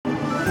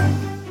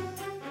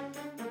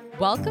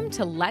Welcome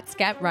to Let's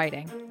Get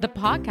Writing, the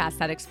podcast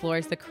that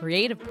explores the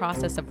creative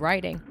process of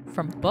writing,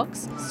 from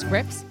books,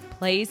 scripts,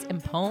 plays,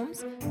 and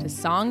poems to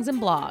songs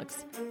and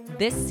blogs.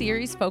 This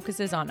series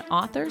focuses on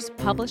authors,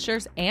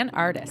 publishers, and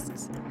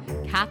artists.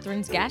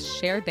 Catherine's guests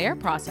share their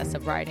process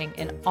of writing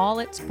in all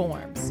its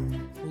forms.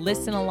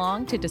 Listen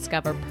along to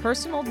discover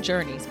personal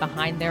journeys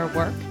behind their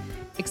work,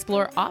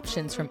 explore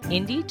options from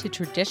indie to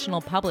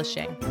traditional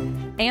publishing,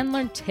 and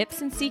learn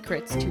tips and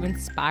secrets to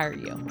inspire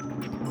you.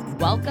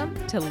 Welcome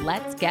to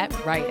Let's Get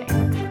Writing.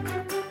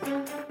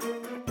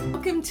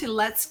 Welcome to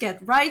Let's Get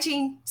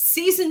Writing,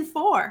 Season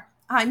 4.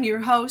 I'm your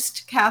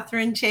host,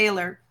 Catherine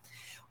Taylor.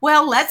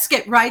 Well, Let's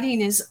Get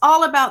Writing is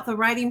all about the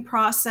writing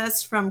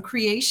process from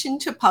creation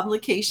to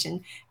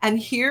publication. And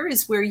here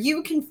is where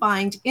you can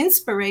find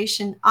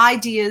inspiration,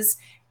 ideas,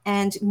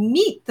 and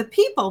meet the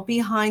people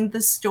behind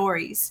the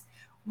stories.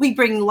 We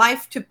bring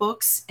life to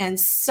books and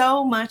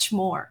so much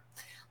more.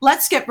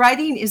 Let's Get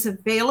Writing is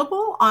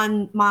available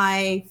on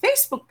my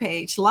Facebook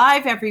page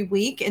live every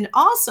week and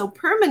also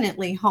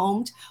permanently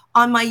homed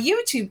on my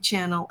YouTube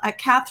channel at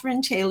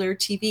Catherine Taylor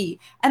TV.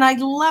 And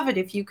I'd love it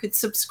if you could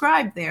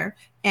subscribe there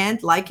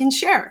and like and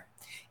share.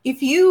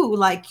 If you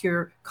like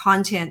your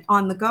content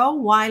on the go,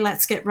 why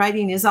Let's Get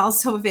Writing is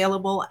also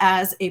available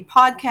as a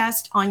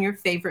podcast on your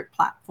favorite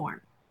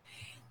platform.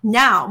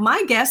 Now,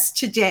 my guest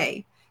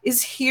today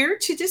is here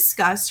to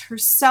discuss her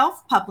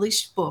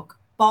self-published book,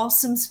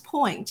 Balsam's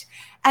Point,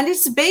 and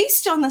it's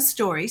based on the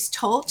stories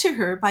told to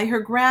her by her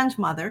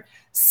grandmother,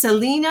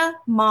 Selina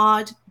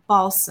Maud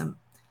Balsam.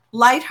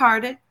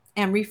 Lighthearted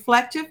and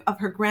reflective of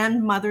her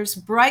grandmother's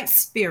bright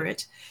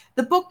spirit,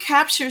 the book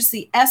captures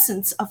the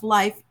essence of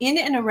life in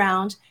and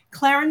around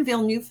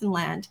Clarenville,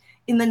 Newfoundland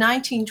in the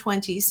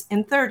 1920s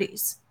and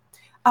 30s.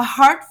 A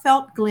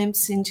heartfelt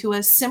glimpse into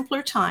a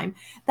simpler time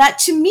that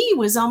to me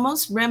was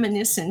almost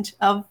reminiscent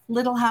of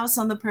Little House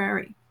on the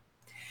Prairie.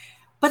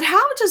 But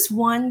how does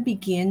one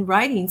begin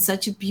writing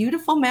such a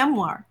beautiful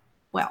memoir?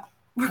 Well,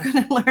 we're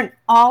going to learn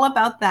all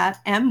about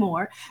that and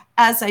more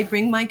as I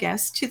bring my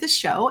guest to the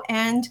show.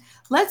 And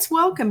let's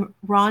welcome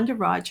Rhonda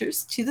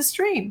Rogers to the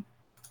stream.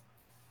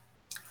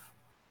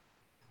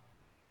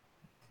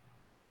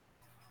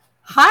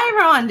 Hi,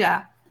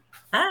 Rhonda.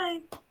 Hi.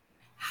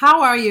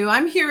 How are you?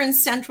 I'm here in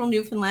central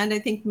Newfoundland. I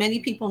think many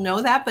people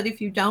know that, but if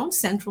you don't,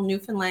 central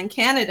Newfoundland,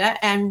 Canada.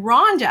 And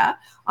Rhonda,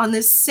 on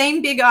this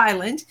same big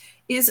island,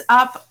 is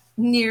up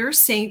near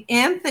St.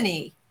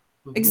 Anthony.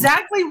 Mm-hmm.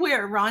 Exactly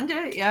where,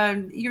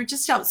 Rhonda? You're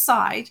just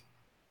outside.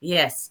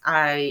 Yes,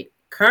 I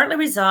currently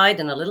reside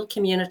in a little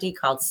community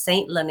called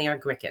St.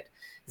 Lanier-Griquet.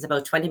 It's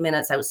about 20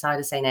 minutes outside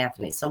of St.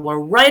 Anthony. So we're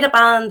right up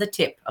on the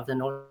tip of the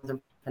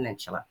Northern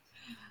Peninsula.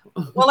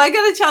 Well, I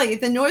got to tell you,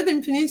 the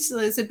Northern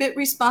Peninsula is a bit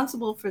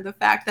responsible for the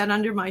fact that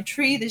under my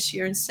tree this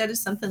year, instead of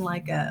something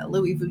like a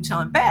Louis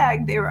Vuitton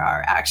bag, there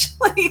are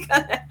actually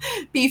going to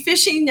be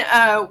fishing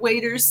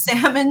waders,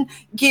 salmon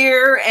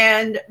gear,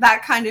 and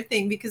that kind of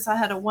thing, because I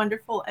had a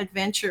wonderful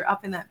adventure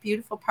up in that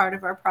beautiful part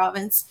of our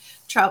province,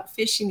 trout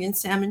fishing and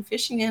salmon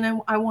fishing,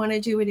 and I want to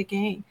do it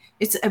again.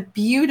 It's a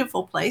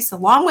beautiful place, a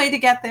long way to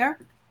get there,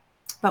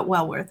 but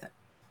well worth it.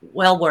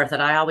 Well worth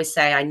it. I always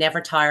say I never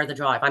tire the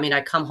drive. I mean,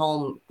 I come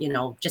home,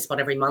 just about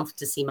every month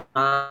to see my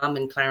mom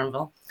in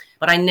Clarenville,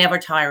 but I never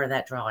tire of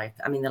that drive.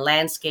 I mean, the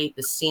landscape,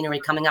 the scenery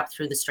coming up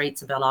through the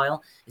Straits of Belle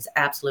Isle is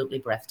absolutely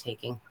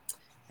breathtaking.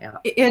 Yeah.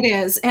 It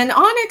is, and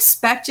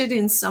unexpected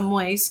in some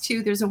ways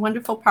too. There's a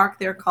wonderful park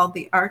there called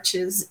the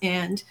Arches,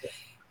 and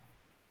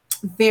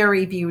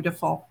very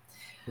beautiful.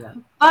 Yeah.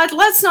 But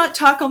let's not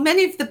talk.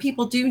 Many of the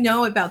people do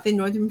know about the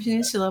Northern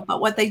Peninsula,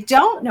 but what they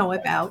don't know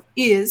about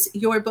is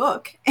your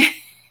book.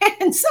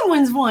 And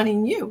someone's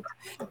wanting you.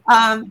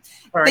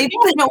 They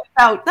don't know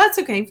about, that's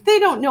okay. They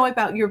don't know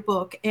about your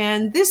book.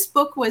 And this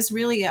book was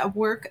really a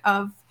work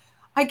of,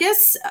 I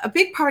guess, a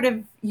big part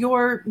of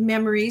your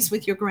memories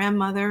with your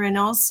grandmother and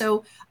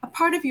also a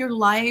part of your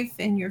life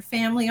and your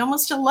family,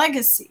 almost a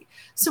legacy.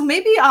 So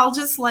maybe I'll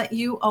just let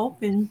you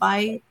open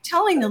by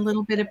telling a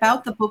little bit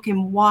about the book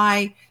and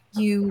why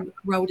you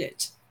wrote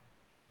it.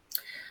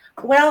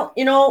 Well,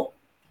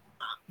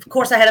 of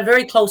course, I had a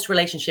very close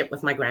relationship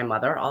with my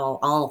grandmother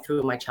all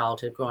through my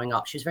childhood growing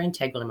up. She was very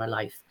integral in my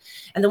life.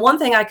 And the one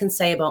thing I can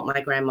say about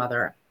my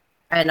grandmother,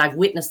 and I've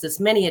witnessed this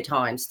many a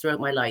times throughout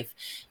my life,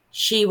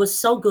 she was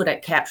so good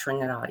at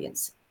capturing an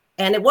audience.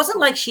 And it wasn't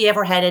like she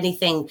ever had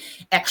anything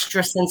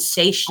extra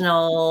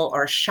sensational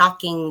or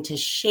shocking to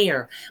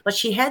share, but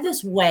she had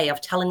this way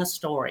of telling a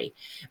story,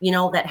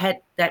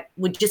 that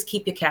would just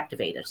keep you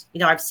captivated.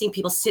 I've seen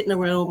people sit in a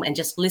room and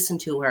just listen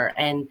to her,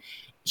 and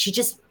she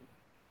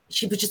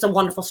was just a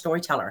wonderful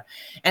storyteller.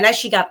 And as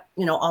she got,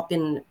 up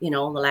in, the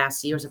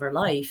last years of her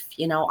life,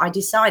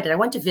 I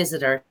went to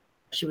visit her.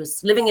 She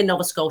was living in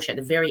Nova Scotia at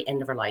the very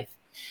end of her life.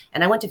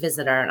 And I went to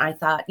visit her and I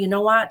thought, you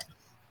know what?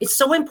 It's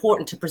so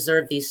important to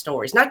preserve these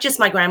stories, not just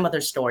my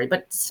grandmother's story,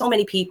 but so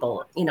many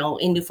people, in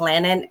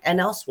Newfoundland and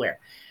elsewhere.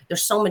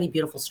 There's so many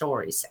beautiful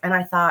stories. And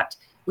I thought,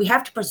 we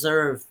have to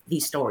preserve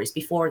these stories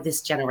before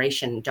this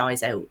generation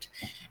dies out.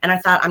 And I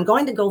thought, I'm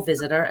going to go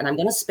visit her and I'm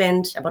going to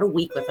spend about a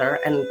week with her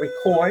and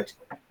record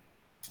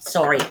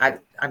Sorry,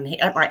 I'm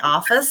at my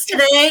office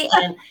today,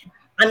 and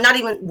I'm not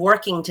even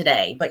working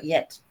today, but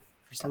yet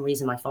for some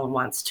reason my phone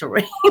wants to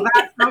ring.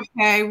 That's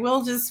okay.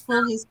 We'll just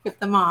put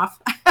them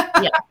off.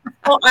 Yeah.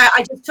 Well,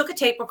 I just took a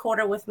tape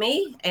recorder with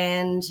me,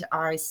 and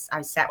I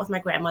sat with my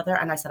grandmother,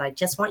 and I said, I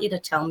just want you to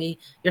tell me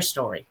your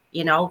story,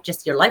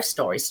 just your life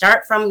story.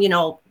 Start from,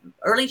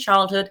 early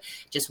childhood,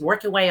 just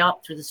work your way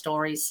up through the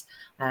stories.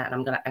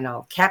 And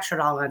I'll capture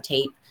it all on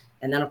tape.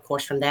 And then, of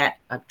course, from that,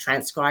 I've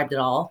transcribed it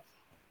all.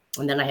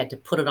 And then I had to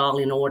put it all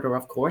in order,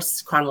 of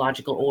course,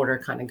 chronological order,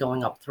 kind of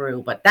going up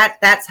through. But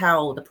that's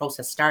how the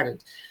process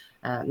started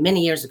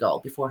many years ago,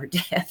 before her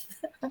death.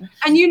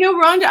 And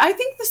Rhonda, I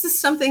think this is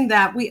something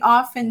that we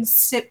often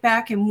sit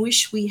back and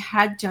wish we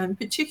had done,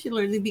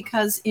 particularly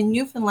because in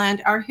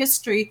Newfoundland, our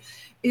history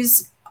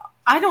is,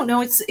 I don't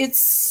know, it's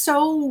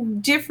so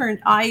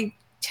different, I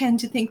tend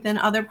to think, than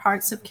other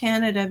parts of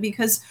Canada,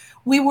 because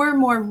we were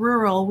more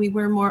rural, we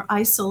were more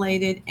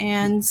isolated,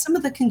 and some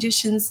of the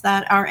conditions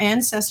that our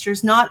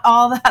ancestors, not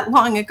all that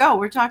long ago,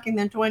 we're talking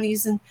the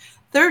 20s and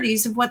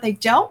 30s, of what they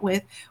dealt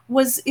with,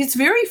 it's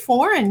very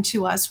foreign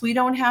to us. We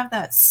don't have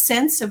that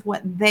sense of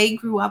what they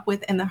grew up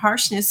with and the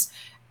harshness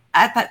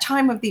at that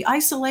time of the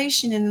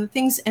isolation and the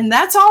things. And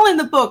that's all in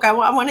the book. I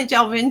want to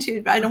delve into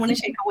it, but I don't want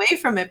to take away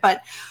from it.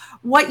 But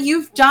what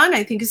you've done,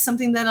 I think, is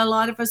something that a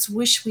lot of us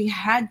wish we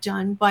had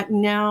done, but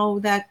now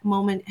that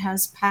moment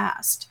has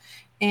passed.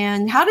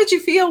 And how did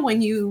you feel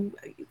when you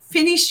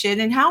finished it?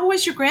 And how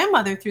was your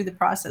grandmother through the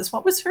process?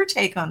 What was her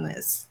take on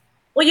this?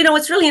 Well,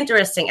 it's really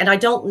interesting. And I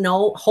don't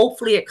know,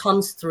 hopefully it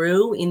comes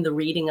through in the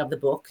reading of the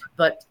book.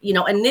 But,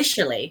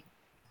 initially,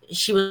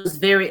 she was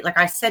very, like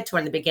I said to her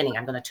in the beginning,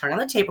 I'm going to turn on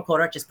the tape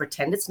recorder, just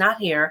pretend it's not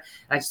here.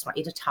 And I just want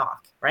you to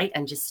talk, right?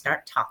 And just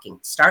start talking.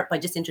 Start by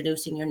just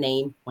introducing your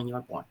name, when you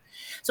were born.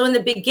 So in the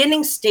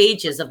beginning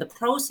stages of the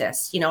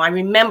process, I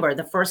remember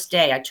the first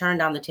day I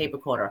turned on the tape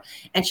recorder,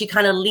 and she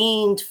kind of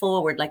leaned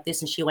forward like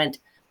this, and she went,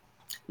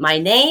 my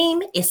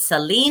name is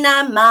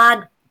Selena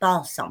Maud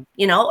Balsam,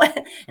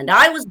 and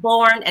I was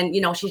born, and,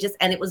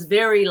 and it was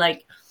very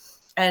like,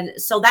 and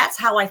so that's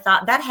how I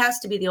thought that has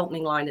to be the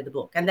opening line of the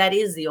book. And that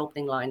is the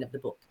opening line of the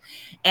book.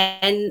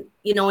 And,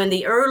 in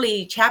the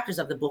early chapters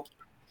of the book,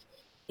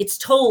 it's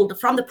told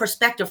from the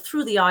perspective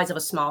through the eyes of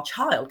a small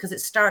child, because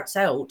it starts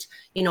out,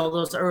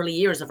 those early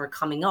years of her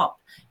coming up.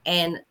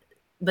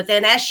 But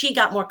then as she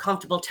got more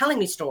comfortable telling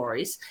me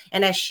stories,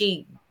 and as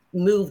she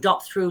moved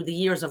up through the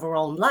years of her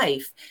own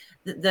life,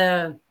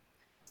 the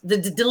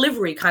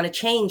delivery kind of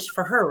changed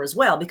for her as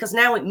well, because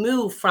now it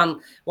moved from,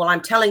 well,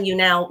 I'm telling you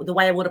now the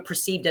way I would have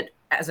perceived it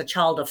as a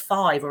child of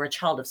 5 or a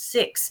child of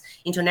 6,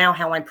 into now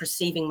how I'm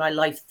perceiving my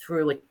life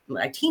through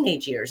my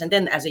teenage years, and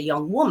then as a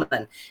young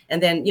woman,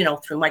 and then,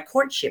 through my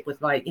courtship with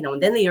my,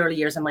 and then the early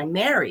years of my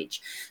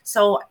marriage.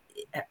 So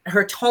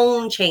her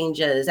tone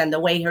changes and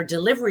the way her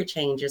delivery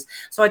changes.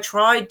 So I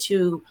tried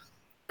to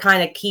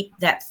kind of keep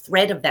that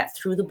thread of that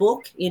through the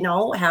book,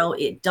 how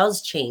it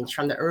does change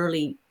from the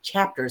early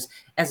chapters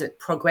as it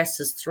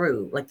progresses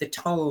through, like the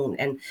tone.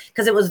 And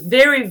because it was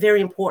very, very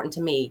important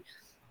to me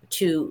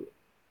to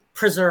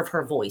preserve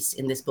her voice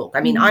in this book.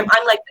 I mean, I'm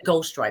like the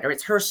ghostwriter.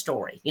 It's her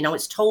story,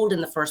 it's told in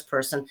the first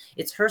person.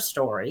 It's her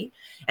story.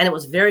 And it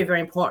was very, very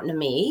important to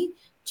me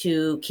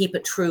to keep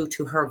it true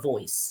to her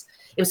voice.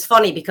 It was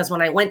funny because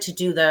when I went to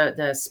do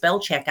the spell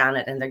check on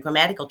it and the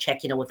grammatical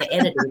check, with the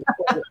editing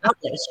before we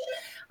published,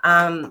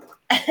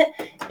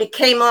 it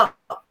came up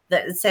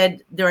that it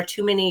said there are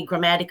too many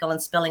grammatical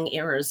and spelling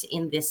errors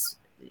in this,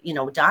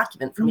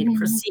 document for me to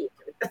proceed.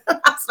 I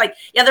was like,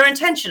 yeah, they're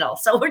intentional,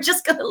 so we're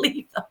just going to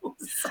leave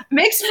those.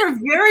 Makes for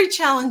very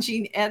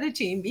challenging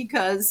editing,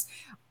 because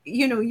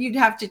you'd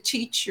have to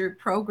teach your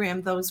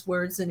program those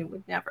words, and it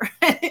would never.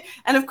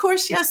 And of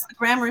course, yes, the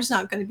grammar is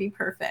not going to be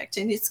perfect,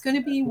 and it's going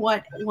to be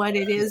what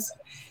it is.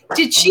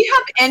 Did she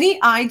have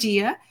any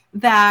idea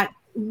that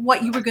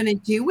what you were going to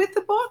do with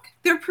the book?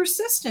 They're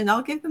persistent.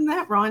 I'll give them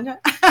that, Rhonda.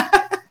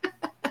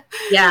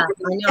 Yeah,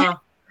 I know.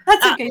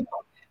 That's okay.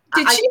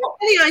 Did she have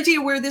any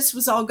idea where this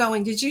was all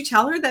going? Did you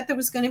tell her that there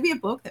was going to be a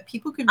book that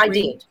people could read? I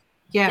did.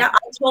 Yeah, I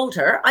told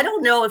her. I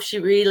don't know if she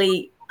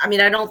really, I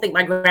don't think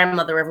my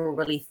grandmother ever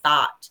really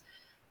thought,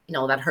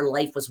 that her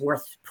life was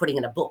worth putting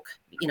in a book,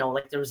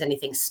 like there was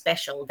anything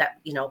special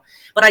that,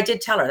 but I did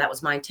tell her that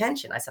was my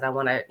intention. I said, I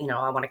want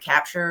to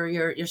capture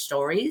your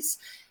stories.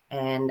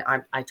 And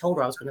I told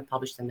her I was going to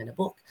publish them in a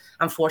book.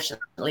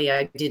 Unfortunately,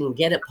 I didn't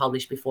get it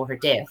published before her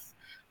death.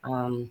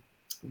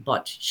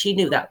 But she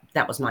knew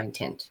that was my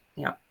intent.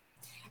 Yeah.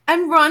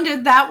 And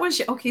Rhonda, that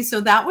was okay. So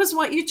that was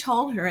what you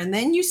told her, and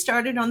then you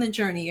started on the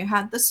journey. You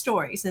had the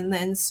stories, and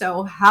then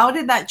so how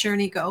did that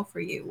journey go for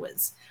you?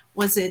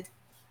 Was it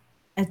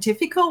a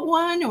difficult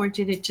one, or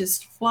did it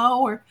just flow,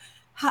 or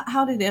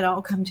how did it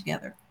all come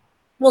together?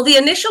 Well, the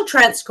initial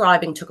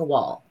transcribing took a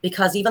while,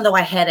 because even though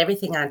I had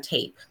everything on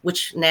tape,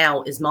 which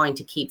now is mine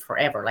to keep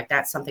forever, like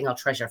that's something I'll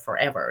treasure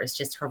forever. It's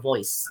just her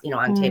voice,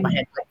 on tape. I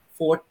had like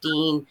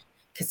 14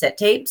 cassette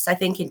tapes, I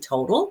think, in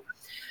total.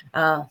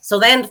 So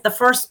then the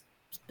first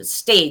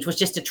stage was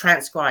just to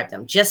transcribe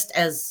them, just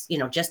as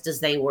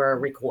they were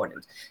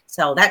recorded.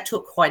 So that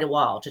took quite a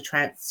while to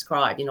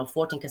transcribe,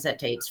 14 cassette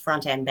tapes,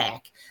 front and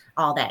back,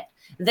 all that.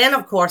 Then,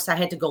 of course, I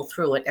had to go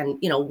through it and,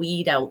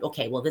 weed out,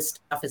 okay, well, this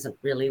stuff isn't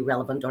really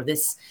relevant, or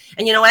this.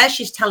 And, as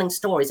she's telling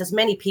stories, as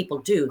many people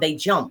do, they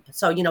jump.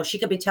 So, she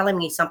could be telling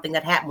me something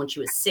that happened when she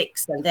was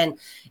 6, and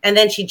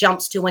then she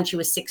jumps to when she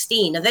was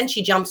 16, and then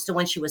she jumps to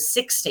when she was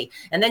 60,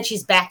 and then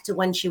she's back to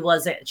when she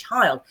was a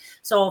child.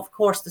 So, of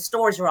course, the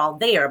stories are all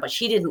there, but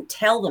she didn't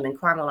tell them in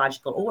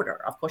chronological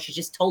order. Of course, she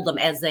just told them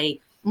as they,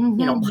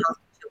 popped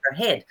her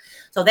head.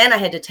 So then I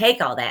had to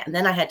take all that, and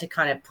then I had to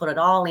kind of put it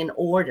all in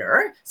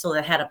order so that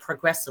it had a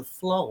progressive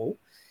flow.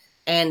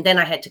 And then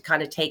I had to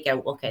kind of take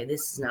out, okay,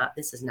 this is not,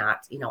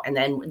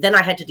 and then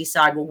I had to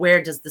decide, well,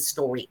 where does the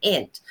story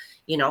end?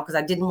 Because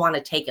I didn't want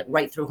to take it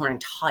right through her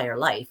entire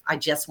life. I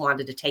just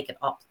wanted to take it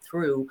up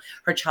through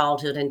her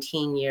childhood and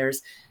teen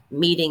years,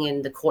 meeting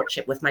in the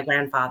courtship with my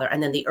grandfather,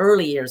 and then the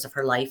early years of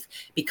her life,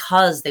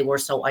 because they were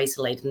so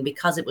isolated and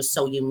because it was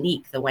so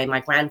unique, the way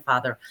my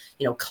grandfather,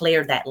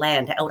 cleared that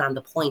land out on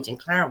the point in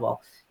Clairvaux.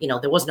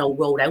 There was no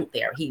road out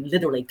there. He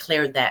literally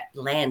cleared that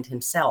land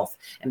himself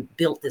and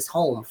built this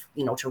home,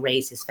 to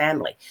raise his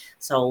family.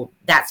 So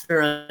that's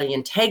very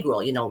integral,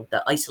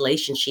 the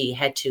isolation she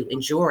had to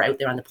endure out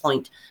there on the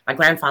point. My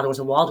grandfather was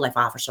a wildlife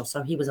officer,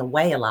 so he was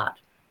away a lot.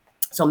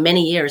 So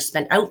many years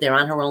spent out there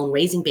on her own,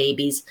 raising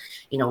babies,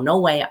 no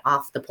way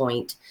off the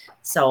point.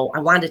 So I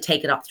wanted to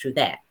take it up through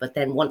that. But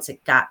then once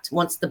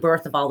the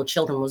birth of all the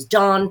children was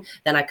done,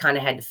 then I kind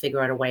of had to figure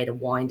out a way to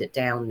wind it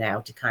down now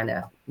to kind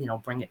of,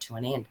 bring it to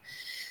an end.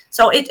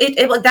 So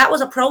that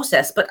was a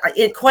process. But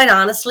quite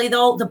honestly,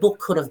 though, the book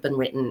could have been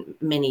written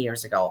many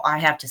years ago. I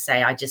have to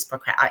say,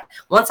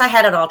 once I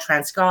had it all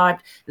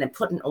transcribed and then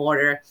put in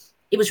order,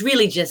 it was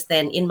really just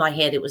then in my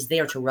head, it was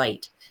there to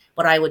write.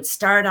 But I would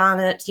start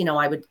on it,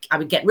 I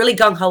would get really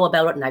gung-ho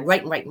about it, and I'd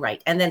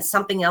write. And then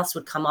something else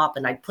would come up,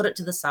 and I'd put it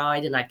to the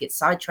side, and I'd get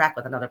sidetracked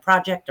with another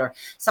project or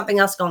something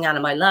else going on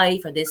in my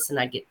life or this, and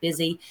I'd get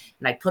busy,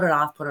 and I'd put it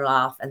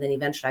off. And then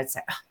eventually I'd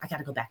say, I got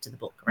to go back to the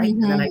book, right?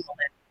 Mm-hmm. And then I'd go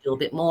back and do a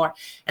bit more.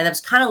 And it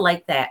was kind of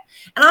like that.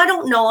 And I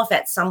don't know if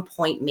at some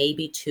point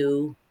maybe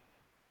too,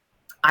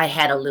 I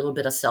had a little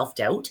bit of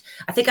self-doubt.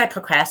 I think I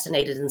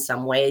procrastinated in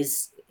some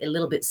ways, a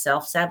little bit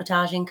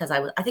self-sabotaging, because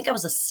I think I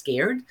was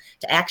scared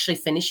to actually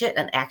finish it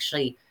and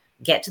actually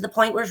get to the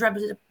point where it's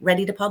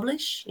ready to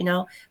publish.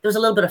 There was a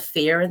little bit of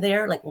fear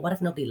there, like, well, what if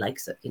nobody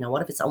likes it?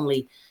 What if it's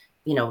only,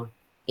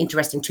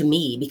 interesting to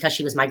me because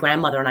she was my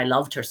grandmother and I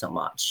loved her so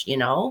much,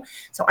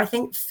 So I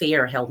think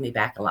fear held me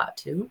back a lot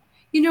too.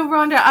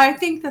 Rhonda, I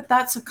think that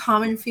that's a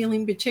common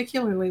feeling,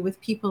 particularly with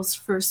people's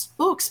first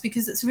books,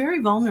 because it's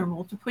very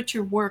vulnerable to put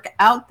your work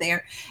out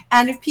there.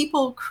 And if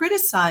people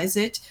criticize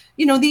it,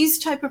 these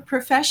type of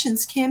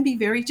professions can be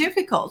very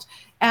difficult.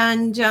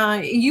 And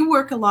you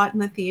work a lot in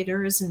the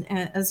theater as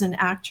an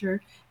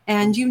actor,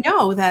 and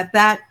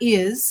that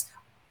is,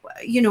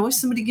 if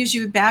somebody gives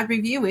you a bad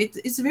review,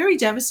 it's very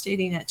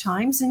devastating at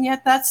times, and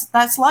yet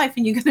that's life,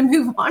 and you got to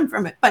move on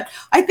from it. But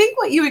I think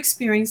what you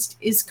experienced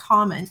is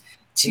common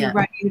to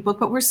writing the book,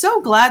 but we're so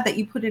glad that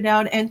you put it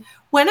out. And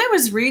when I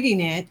was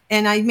reading it,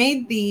 and I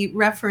made the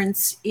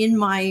reference in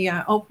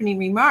my opening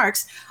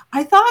remarks,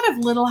 I thought of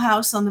Little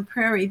House on the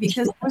Prairie,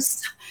 because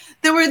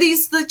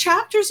the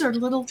chapters are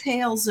little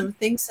tales of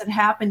things that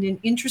happened and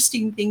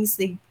interesting things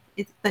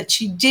that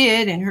she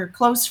did and her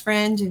close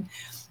friend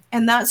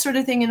and that sort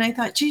of thing. And I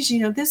thought, geez,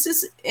 this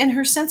is, and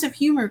her sense of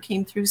humor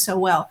came through so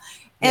well.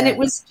 And it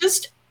was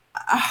just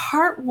a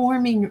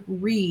heartwarming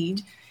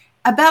read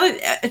about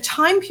a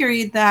time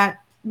period that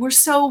we're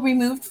so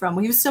removed from.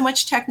 We have so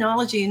much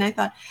technology. And I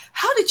thought,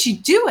 how did she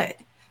do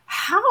it?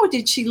 How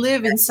did she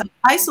live in some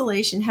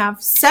isolation,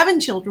 have 7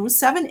 children, with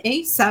 7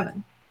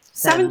 children,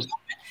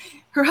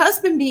 her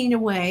husband being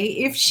away?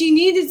 If she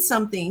needed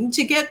something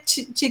to get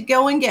to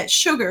go and get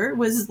sugar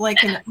was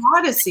like an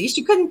odyssey.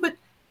 She couldn't put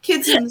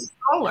kids in the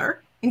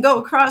stroller and go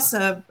across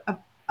a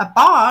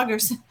bog or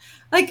something.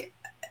 Like,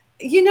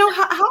 how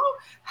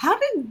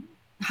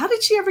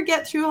did she ever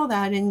get through all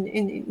that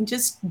and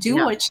just do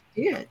what she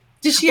did?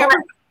 Did she ever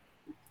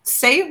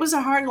say it was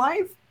a hard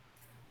life?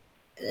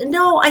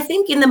 No, I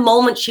think in the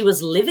moment she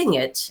was living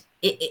it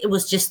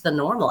was just the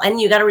normal.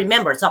 And you got to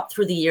remember, it's up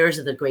through the years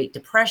of the Great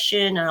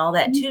Depression and all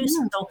that too.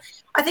 Mm-hmm. So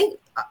I think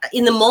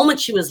in the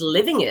moment she was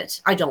living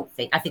it, I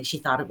think she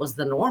thought it was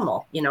the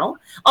normal,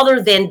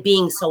 other than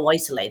being so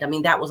isolated. I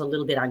mean, that was a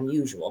little bit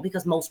unusual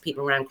because most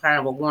people around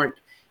Clairvaux weren't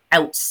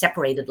out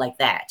separated like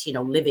that,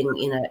 living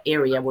in an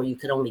area where you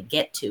could only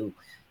get to,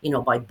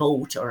 by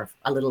boat or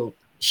a little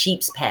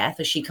sheep's path,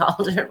 as she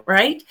called it,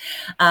 right?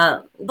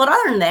 But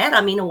other than that,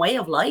 I mean, a way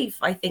of life,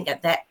 I think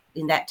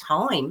in that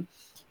time,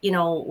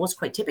 was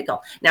quite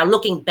typical. Now,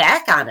 looking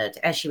back on it,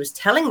 as she was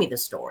telling me the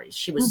stories,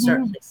 she was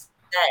certainly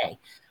say,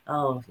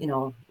 oh,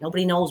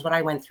 nobody knows what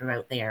I went through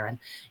out there. And,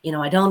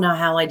 I don't know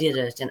how I did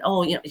it. And,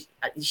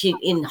 she,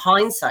 in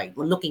hindsight,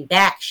 when looking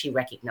back, she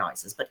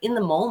recognizes. But in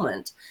the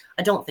moment,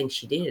 I don't think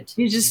she did.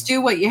 You just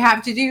do what you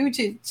have to do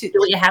to do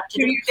what you have to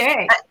do your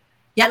day.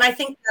 Yeah, and I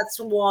think that's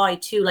why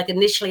too. Like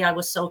initially, I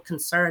was so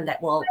concerned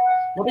that, well,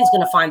 nobody's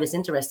going to find this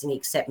interesting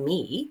except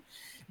me.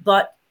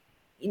 But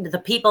the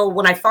people,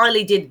 when I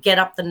finally did get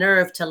up the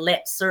nerve to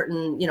let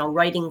certain,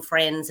 writing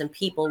friends and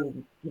people,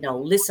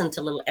 listen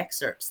to little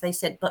excerpts, they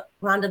said, "But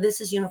Rhonda,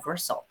 this is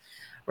universal,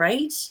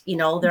 right?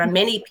 There are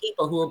many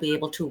people who will be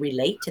able to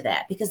relate to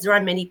that because there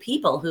are many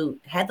people who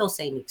had those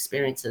same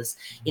experiences,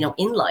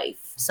 in life.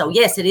 So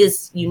yes, it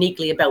is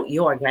uniquely about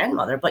your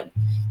grandmother, but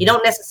you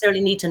don't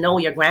necessarily need to know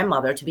your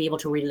grandmother to be able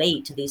to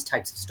relate to these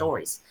types of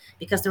stories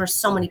because there are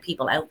so many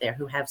people out there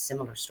who have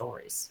similar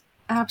stories."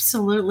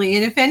 Absolutely.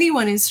 And if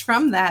anyone is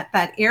from that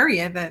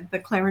area, the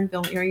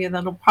Clarenville area,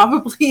 that'll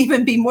probably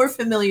even be more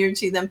familiar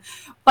to them.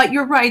 But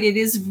you're right, it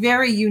is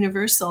very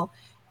universal.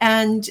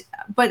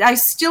 But I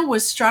still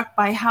was struck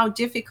by how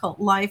difficult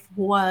life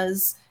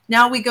was.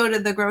 Now we go to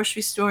the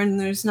grocery store and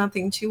there's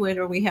nothing to it,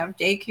 or we have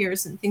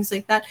daycares and things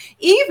like that.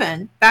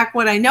 Even back,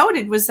 what I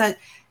noted was that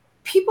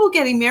people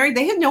getting married,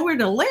 they had nowhere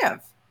to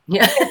live.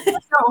 Yeah.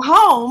 Go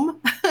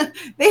home.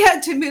 They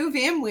had to move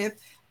in with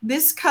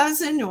this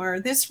cousin or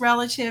this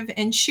relative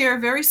and share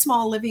very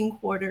small living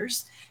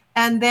quarters.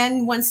 And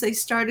then once they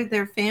started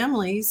their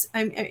families,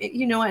 and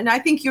I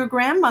think your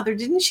grandmother,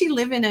 didn't she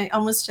live in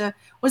was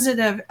it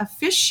a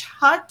fish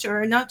hut,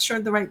 or I'm not sure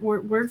the right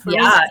word for it?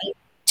 Yeah.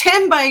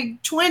 10 by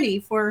 20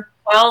 for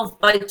 12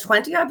 by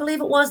 20, I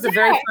believe it was the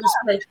very first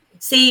place.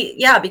 See,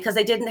 yeah, because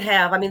they didn't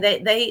have,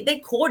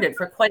 they courted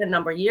for quite a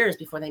number of years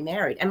before they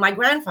married. And my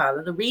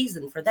grandfather, the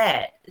reason for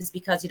that is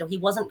because, he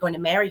wasn't going to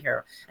marry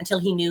her until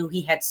he knew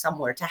he had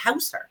somewhere to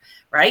house her,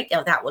 right?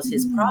 That was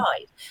his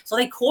pride. So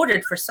they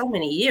courted for so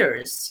many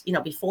years,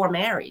 before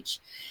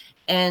marriage.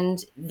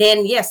 And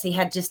then, yes, he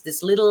had just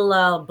this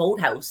little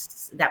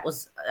boathouse that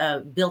was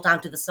built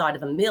onto the side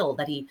of a mill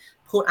that he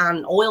put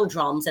on oil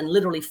drums and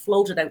literally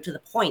floated out to the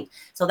point.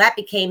 So that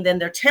became then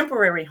their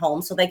temporary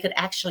home so they could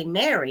actually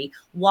marry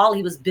while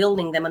he was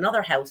building them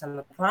another house on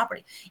the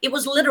property. It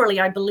was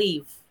literally, I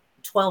believe,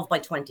 12 by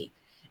 20.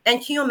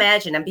 And can you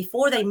imagine? And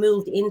before they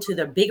moved into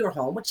their bigger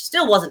home, which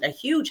still wasn't a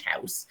huge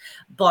house,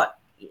 but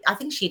I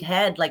think she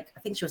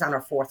was on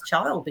her fourth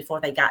child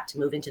before they got to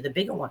move into the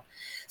bigger one.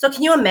 So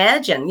can you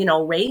imagine,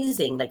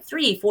 raising like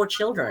 3-4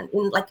 children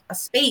in like a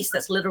space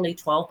that's literally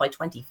 12 by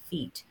 20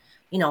 feet,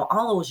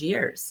 all those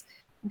years.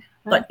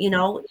 But,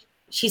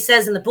 she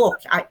says in the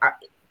book,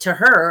 to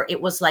her,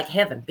 it was like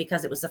heaven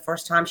because it was the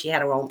first time she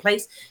had her own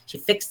place. She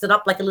fixed it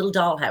up like a little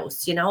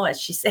dollhouse, as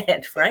she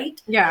said,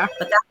 right? Yeah.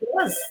 But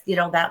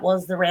that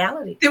was the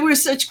reality. There were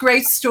such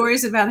great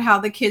stories about how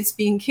the kids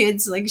being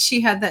kids, like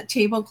she had that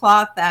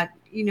tablecloth that,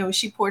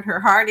 she poured her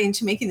heart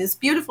into making this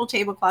beautiful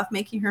tablecloth,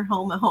 making her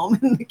home a home,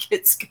 and the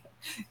kids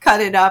cut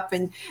it up. I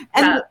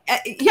want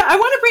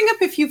to bring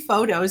up a few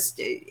photos,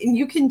 and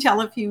you can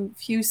tell a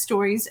few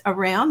stories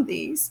around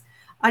these.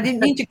 I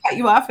didn't mean to cut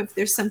you off if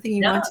there's something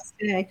you want to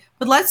say,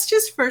 but let's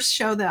just first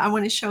show I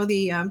want to show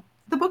the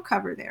book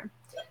cover there.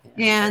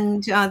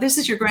 And this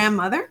is your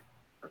grandmother.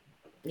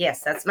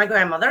 Yes, that's my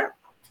grandmother.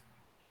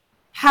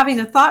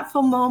 Having a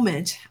thoughtful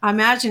moment, I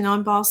imagine,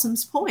 on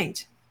Balsam's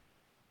Point.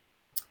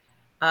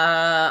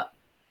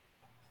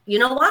 You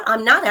know what?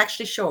 I'm not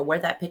actually sure where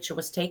that picture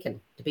was taken,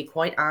 to be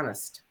quite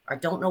honest. I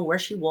don't know where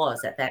she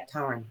was at that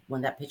time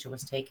when that picture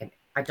was taken.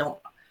 I don't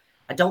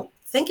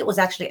think it was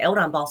actually out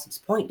on Balsam's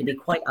Point, to be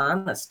quite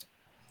honest.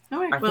 All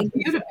right. Well,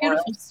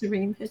 beautiful,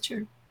 serene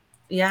picture.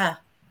 Yeah.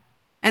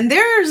 And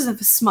there's a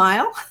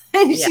smile,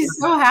 and she's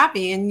so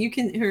happy, and you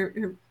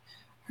can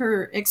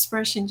her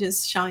expression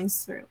just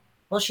shines through.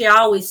 Well, she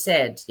always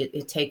said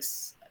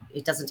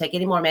it doesn't take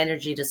any more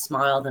energy to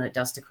smile than it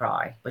does to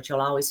cry, but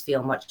you'll always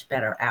feel much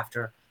better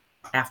after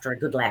a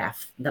good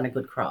laugh than a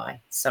good cry.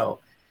 So,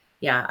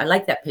 yeah, I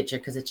like that picture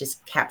because it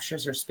just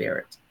captures her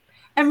spirit.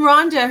 And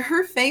Rhonda,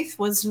 her faith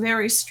was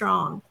very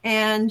strong,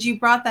 and you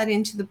brought that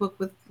into the book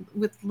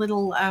with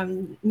little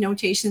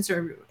notations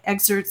or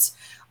excerpts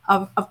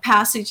of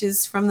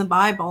passages from the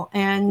Bible,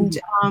 and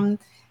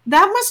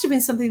that must have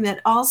been something that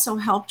also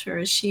helped her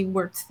as she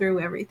worked through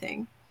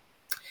everything.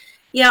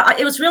 Yeah,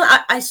 it was really,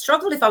 I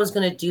struggled if I was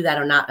going to do that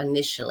or not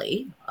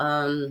initially,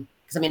 because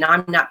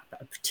I'm not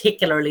a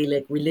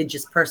particularly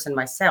religious person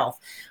myself,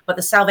 but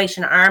the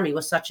Salvation Army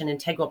was such an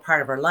integral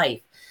part of her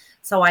life.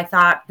 So I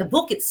thought the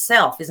book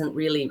itself isn't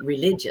really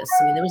religious.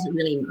 There isn't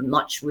really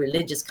much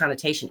religious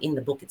connotation in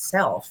the book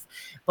itself,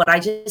 but I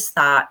just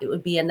thought it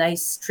would be a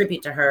nice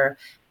tribute to her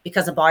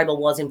because the Bible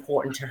was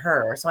important to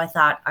her. So I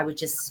thought I would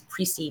just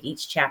precede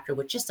each chapter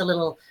with just a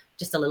little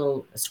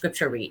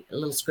scripture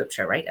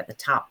right at the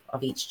top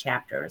of each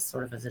chapter,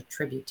 sort of as a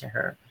tribute to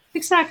her.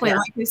 Exactly, yeah.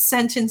 Like a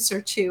sentence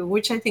or two,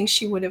 which I think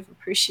she would have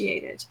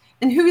appreciated.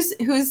 And who's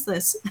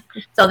this?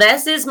 So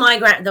this is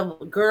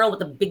the girl with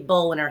the big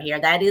bow in her hair.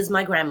 That is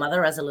my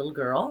grandmother as a little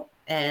girl,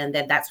 and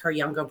then that's her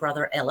younger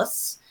brother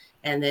Ellis,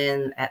 and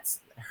then that's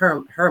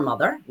her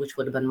mother, which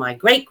would have been my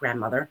great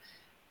grandmother,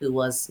 who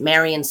was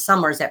Marion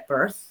Summers at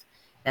birth,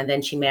 and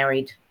then she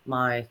married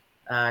my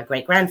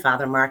great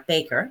grandfather Mark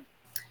Baker.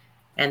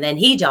 And then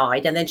he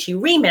died, and then she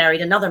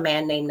remarried another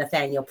man named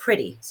Nathaniel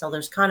Pretty. So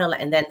there's kind of,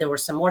 and then there were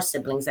some more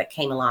siblings that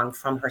came along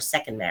from her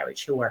second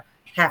marriage who were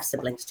half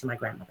siblings to my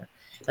grandmother.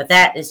 But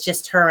that is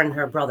just her and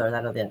her brother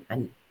that are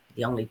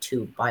the only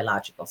two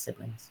biological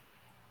siblings.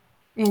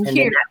 And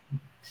here.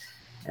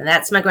 And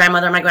that's my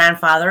grandmother and my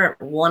grandfather,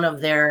 one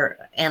of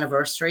their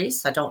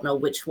anniversaries. I don't know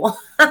which one.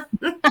 I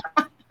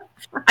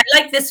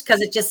like this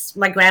because it just,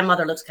 my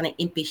grandmother looks kind of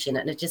impish in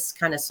it, and it just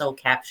kind of so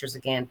captures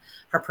again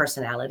her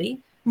personality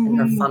and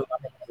her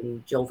fun-loving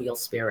and jovial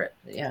spirit.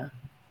 Yeah.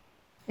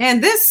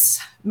 And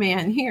this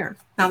man here,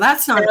 now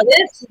that's not he's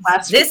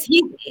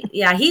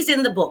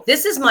in the book.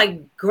 This is my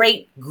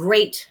great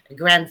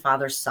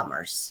grandfather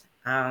Summers,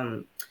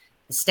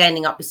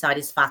 standing up beside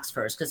his fox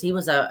furs, because he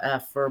was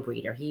a fur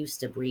breeder. He used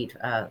to breed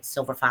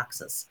silver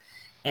foxes.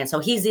 And so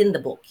he's in the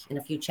book in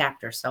a few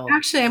chapters. So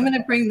actually, I'm going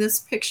to bring this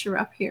picture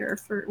up here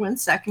for 1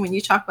 second when you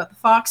talk about the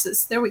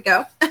foxes. There we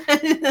go.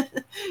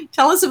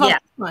 Tell us about this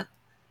one.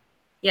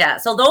 Yeah,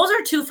 so those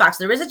are two foxes.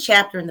 There is a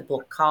chapter in the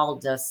book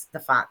called the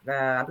fox.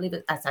 I believe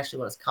that's actually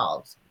what it's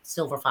called,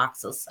 Silver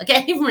Foxes. I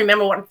can't even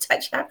remember what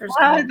that chapter is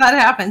called. That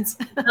happens.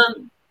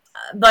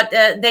 But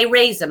they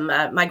raised them.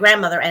 My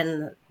grandmother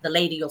and the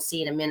lady you'll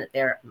see in a minute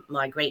there,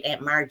 my great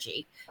aunt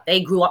Margie,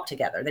 they grew up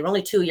together. They were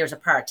only 2 years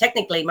apart.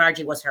 Technically,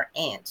 Margie was her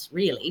aunt,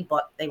 really,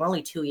 but they were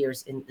only 2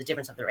 years in the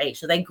difference of their age.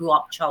 So they grew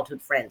up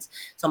childhood friends.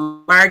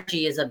 So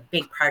Margie is a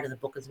big part of the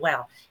book as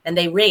well. And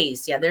they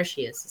raised, there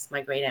she is. It's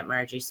my great aunt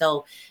Margie.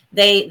 So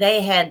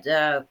they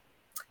had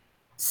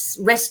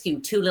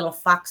rescued two little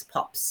fox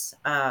pups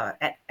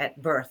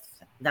at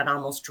birth that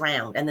almost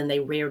drowned, and then they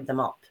reared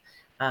them up.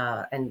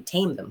 And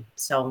tamed them,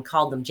 and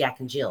called them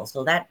Jack and Jill.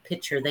 So that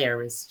picture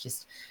there is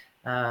just,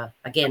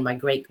 again, my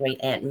great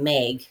aunt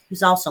Meg,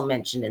 who's also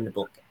mentioned in the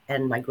book,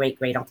 and my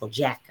great uncle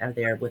Jack are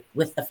there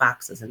with the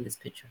foxes in this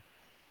picture.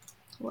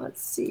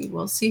 Let's see.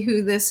 We'll see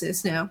who this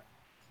is now.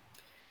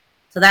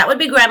 So that would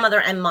be grandmother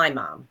and my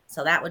mom.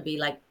 So that would be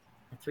like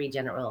a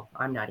three-generation.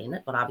 I'm not in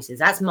it, but obviously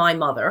that's my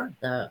mother,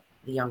 the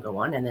younger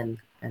one, and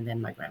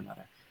then my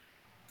grandmother.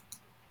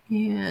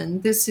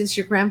 And this is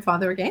your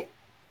grandfather again.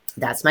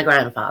 That's my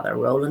grandfather,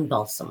 Roland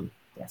Balsam.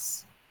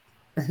 Yes.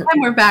 And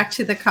we're back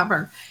to the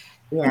cover.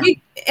 Yeah.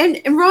 And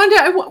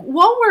Rhonda,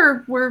 while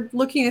we're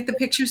looking at the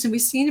pictures and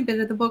we've seen a bit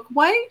of the book,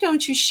 why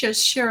don't you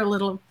just share a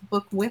little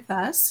book with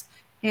us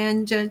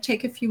and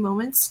take a few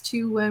moments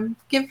to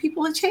give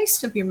people a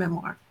taste of your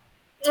memoir?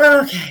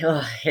 Okay.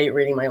 I hate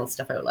reading my own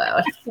stuff out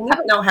loud. I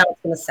don't know how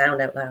it's going to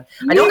sound out loud.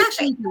 I don't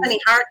actually have any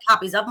hard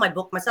copies of my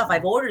book myself.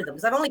 I've ordered them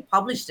because I've only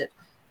published it.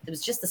 It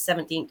was just the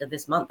 17th of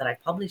this month that I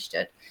published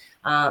it.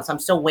 So I'm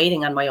still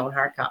waiting on my own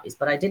hard copies,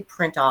 but I did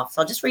print off.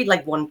 So I'll just read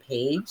like one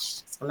page.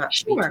 So I'm not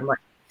sure. Too much.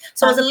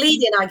 So as a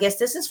lead in, I guess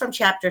this is from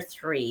chapter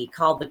 3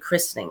 called The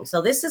Christening. So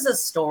this is a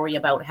story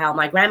about how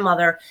my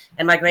grandmother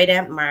and my great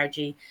aunt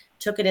Margie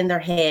took it in their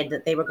head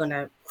that they were going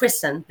to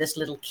christen this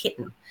little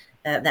kitten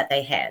that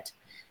they had.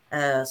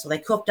 So they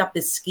cooked up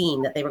this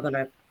scheme that they were going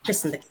to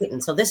christen the kitten.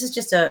 So this is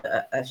just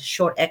a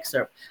short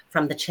excerpt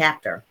from the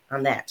chapter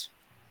on that.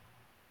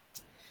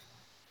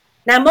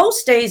 Now,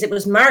 most days it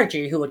was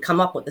Margie who would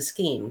come up with the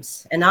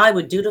schemes, and I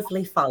would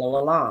dutifully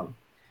follow along.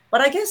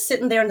 But I guess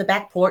sitting there in the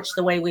back porch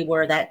the way we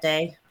were that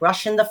day,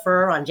 brushing the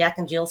fur on Jack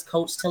and Jill's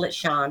coats till it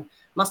shone,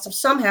 must have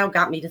somehow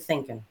got me to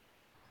thinking.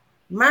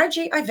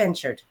 Margie, I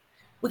ventured,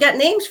 we got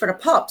names for the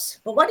pups,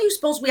 but what do you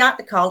suppose we ought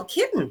to call the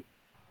kitten?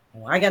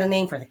 Oh, I got a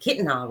name for the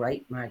kitten, all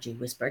right, Margie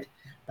whispered,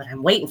 but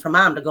I'm waiting for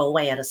Mom to go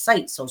away out of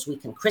sight so's we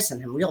can christen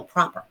him real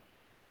proper.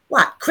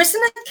 What, christen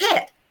a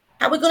cat?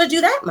 How we going to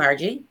do that,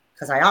 Margie?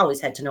 Because I always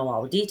had to know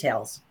all the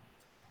details.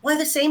 Why,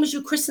 the same as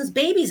you christens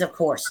babies, of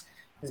course,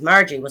 because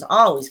Margie was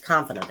always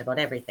confident about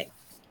everything.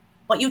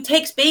 But you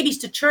takes babies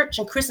to church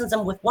and christens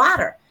them with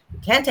water. You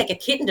can't take a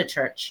kitten to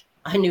church.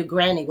 I knew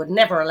Granny would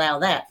never allow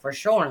that, for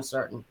sure and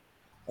certain.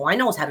 Oh, I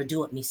knows how to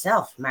do it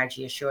myself,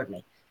 Margie assured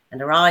me,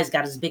 and her eyes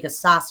got as big as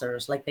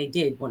saucers like they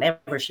did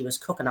whenever she was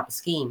cooking up a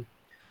scheme.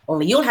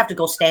 Only you'll have to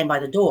go stand by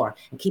the door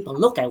and keep a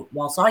lookout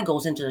whilst I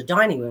goes into the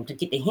dining room to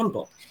get the hymn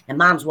book and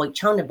Mom's white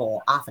china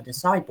bowl off of the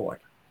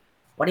sideboard.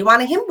 What do you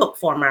want a hymn book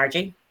for,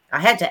 Margie? I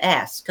had to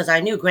ask, because I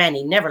knew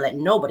Granny never let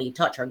nobody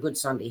touch her good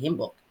Sunday hymn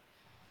book.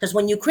 Because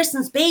when you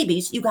christens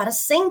babies, you got to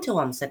sing to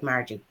them, said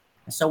Margie.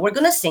 And so we're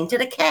going to sing to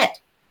the cat.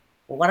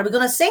 Well, what are we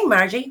going to sing,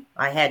 Margie?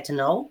 I had to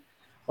know.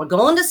 We're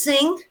going to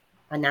sing,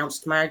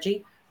 announced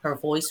Margie, her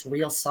voice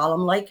real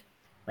solemn-like,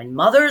 when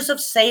mothers of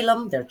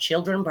Salem their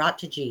children brought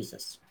to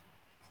Jesus.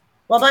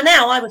 Well, by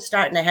now I was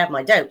starting to have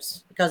my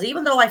doubts, because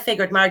even though I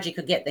figured Margie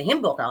could get the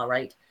hymn book all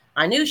right,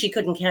 I knew she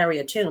couldn't carry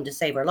a tune to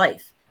save her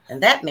life.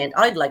 And that meant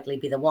I'd likely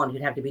be the one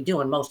who'd have to be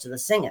doing most of the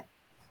singing.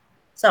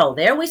 So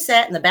there we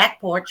sat in the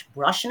back porch,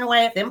 brushing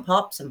away at them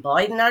pups and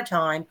biding our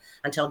time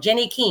until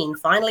Jenny Keene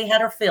finally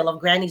had her fill of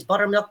Granny's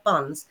buttermilk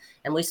buns,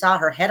 and we saw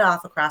her head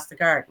off across the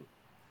garden.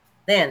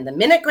 Then, the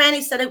minute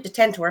Granny set out to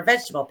tend to her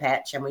vegetable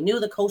patch and we knew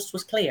the coast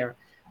was clear,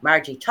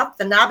 Margie tucked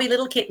the knobby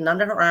little kitten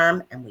under her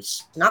arm and we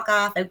snuck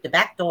off out the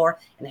back door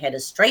and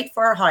headed straight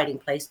for our hiding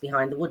place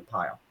behind the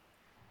woodpile.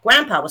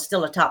 Grandpa was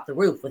still atop the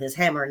roof with his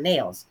hammer and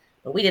nails,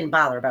 But we didn't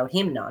bother about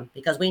him none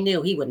because we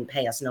knew he wouldn't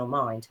pay us no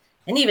mind.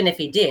 And even if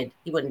he did,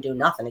 he wouldn't do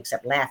nothing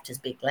except laugh his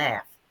big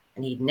laugh.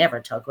 And he'd never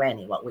tell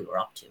Granny what we were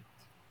up to.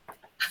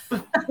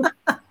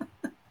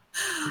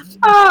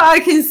 Oh, I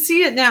can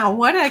see it now.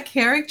 What a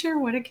character.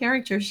 What a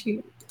character.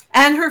 She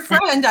and her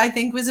friend, I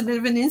think, was a bit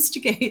of an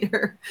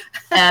instigator.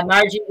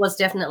 Margie was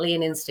definitely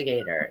an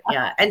instigator.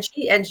 Yeah. And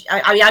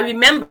I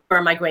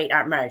remember my great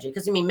aunt Margie,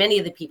 because I mean, many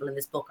of the people in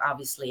this book,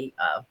 obviously,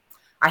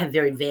 I have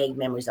very vague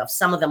memories of.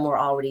 Some of them were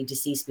already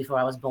deceased before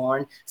I was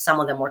born. Some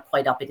of them were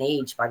quite up in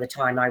age by the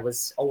time I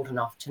was old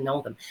enough to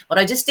know them. But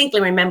I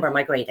distinctly remember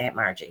my great aunt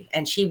Margie,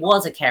 and she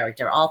was a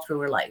character all through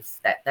her life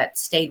that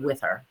stayed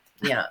with her.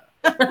 Yeah.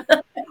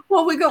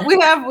 Well,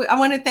 I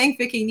want to thank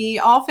Vicki Nee.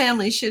 All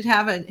families should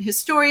have a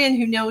historian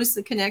who knows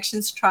the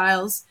connections,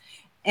 trials,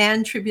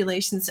 and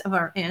tribulations of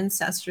our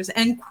ancestors.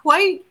 And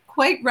quite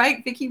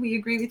right, Vicki, we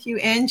agree with you.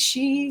 And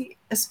she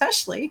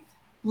especially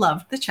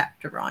loved the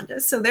chapter,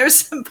 Rhonda. So there's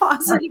some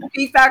positive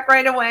feedback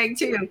right away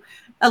too.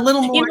 A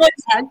little more to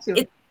add to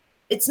it.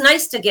 It's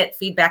nice to get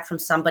feedback from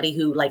somebody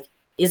who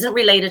isn't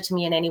related to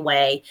me in any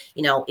way,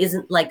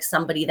 isn't like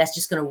somebody that's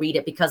just going to read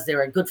it because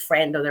they're a good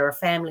friend or they're a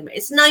family member.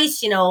 It's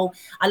nice,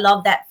 I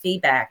love that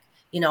feedback,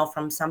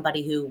 from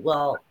somebody who,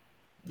 well,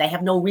 they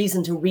have no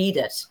reason to read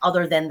it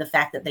other than the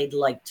fact that they'd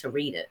like to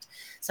read it.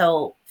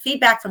 So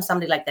feedback from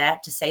somebody like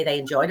that to say they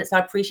enjoyed it. So I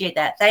appreciate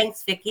that.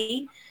 Thanks,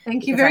 Vicki.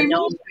 Thank you very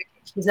much.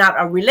 She's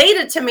not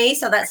related to me,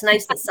 so that's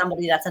nice that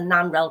somebody that's a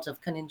non-relative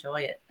can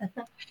enjoy it.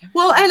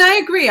 Well, and I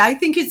agree. I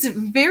think it's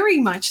very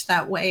much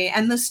that way.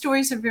 And the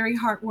stories are very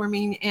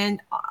heartwarming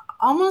and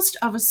almost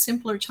of a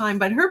simpler time.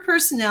 But her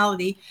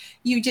personality,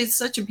 you did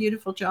such a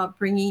beautiful job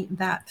bringing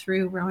that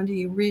through, Rhonda.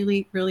 You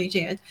really, really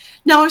did.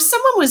 Now, if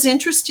someone was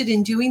interested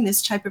in doing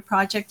this type of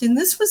project, and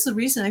this was the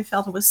reason I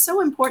felt it was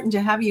so important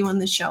to have you on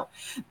the show,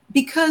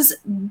 because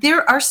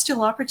there are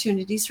still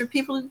opportunities for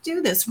people to do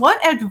this.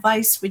 What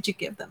advice would you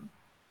give them?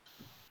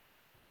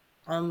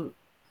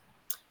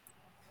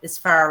 As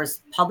far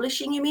as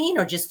publishing, you mean,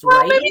 or just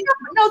writing?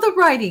 No, the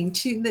writing,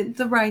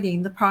 the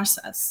writing, the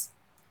process.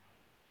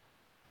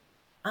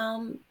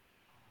 Well,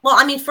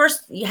 I mean,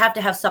 first you have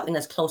to have something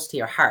that's close to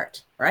your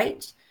heart,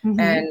 right?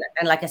 Mm-hmm. And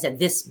like I said,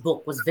 this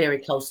book was very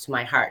close to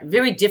my heart,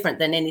 very different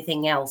than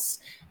anything else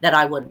that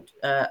I would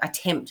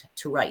attempt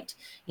to write.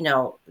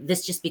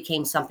 This just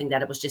became something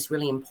that it was just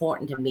really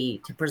important to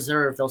me to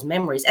preserve those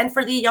memories, and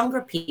for the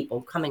younger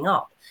people coming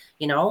up,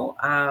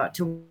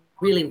 to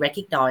really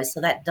recognize so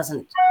that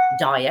doesn't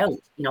die out.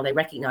 They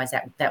recognize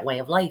that way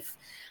of life.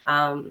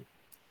 I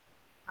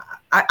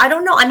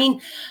don't know. I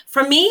mean,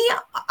 for me,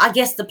 I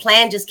guess the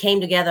plan just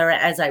came together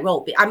as I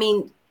wrote. I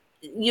mean,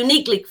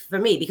 uniquely for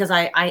me, because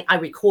I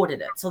recorded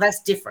it. So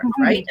that's different,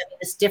 mm-hmm. right? I mean,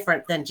 it's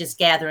different than just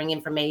gathering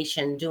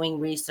information, doing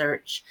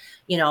research.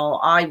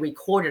 I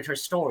recorded her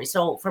story.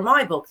 So for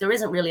my book, there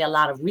isn't really a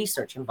lot of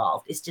research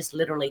involved. It's just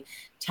literally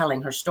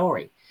telling her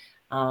story.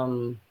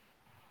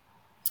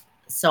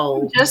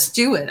 So just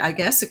do it. I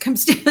guess it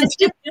comes down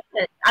to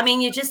it. I mean,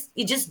 you just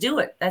do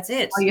it. That's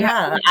it. Oh,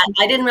 yeah.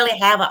 I didn't really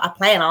have a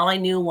plan. All I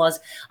knew was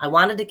I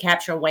wanted to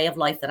capture a way of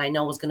life that I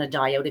know was going to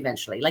die out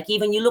eventually. Like,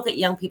 even you look at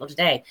young people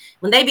today,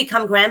 when they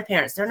become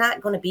grandparents, they're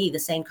not going to be the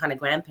same kind of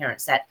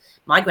grandparents that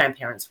my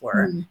grandparents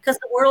were, because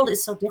the world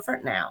is so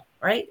different now,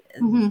 right?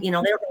 Mm-hmm. They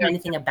don't know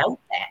anything about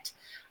that.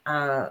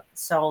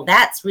 So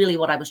that's really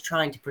what I was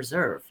trying to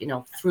preserve,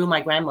 through my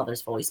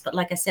grandmother's voice. But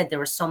like I said, there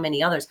were so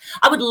many others.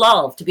 I would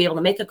love to be able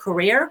to make a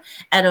career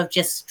out of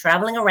just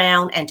traveling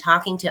around and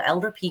talking to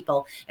elder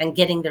people and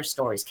getting their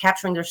stories,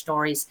 capturing their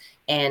stories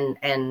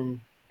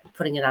and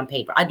putting it on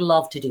paper. I'd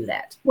love to do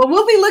that. Well,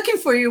 we'll be looking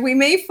for you. We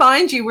may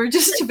find you. We're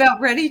just about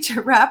ready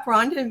to wrap,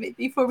 Rhonda.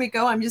 Before we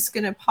go, I'm just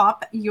going to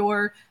pop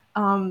your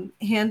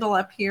handle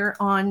up here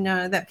on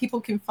that people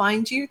can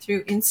find you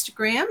through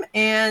Instagram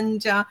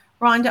and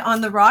Rhonda on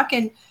the Rock.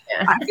 And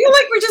yeah. I feel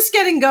like we're just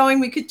getting going.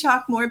 We could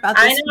talk more about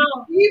this. I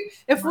know.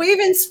 If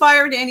we've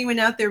inspired anyone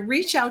out there,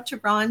 reach out to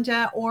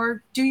Rhonda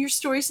or do your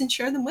stories and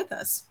share them with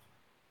us.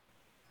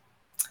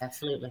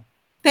 Absolutely.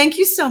 Thank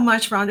you so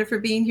much, Rhonda, for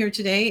being here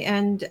today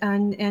and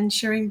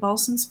sharing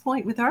Balsams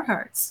Point with our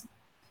hearts.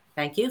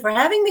 Thank you for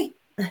having me.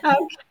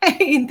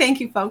 Okay. And thank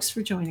you, folks,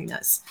 for joining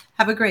us.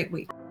 Have a great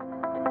week.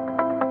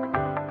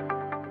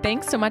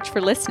 Thanks so much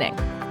for listening.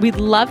 We'd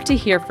love to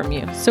hear from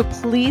you, so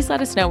please let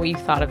us know what you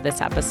thought of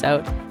this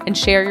episode and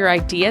share your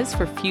ideas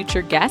for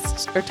future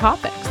guests or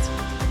topics.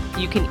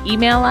 You can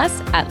email us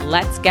at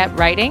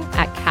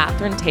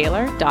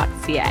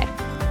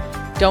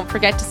letsgetwriting@katherinetaylor.ca. Don't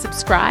forget to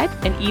subscribe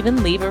and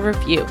even leave a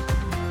review.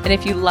 And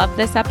if you love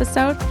this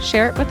episode,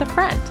 share it with a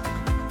friend.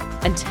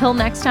 Until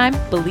next time,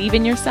 believe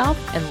in yourself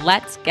and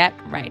let's get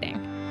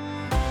writing.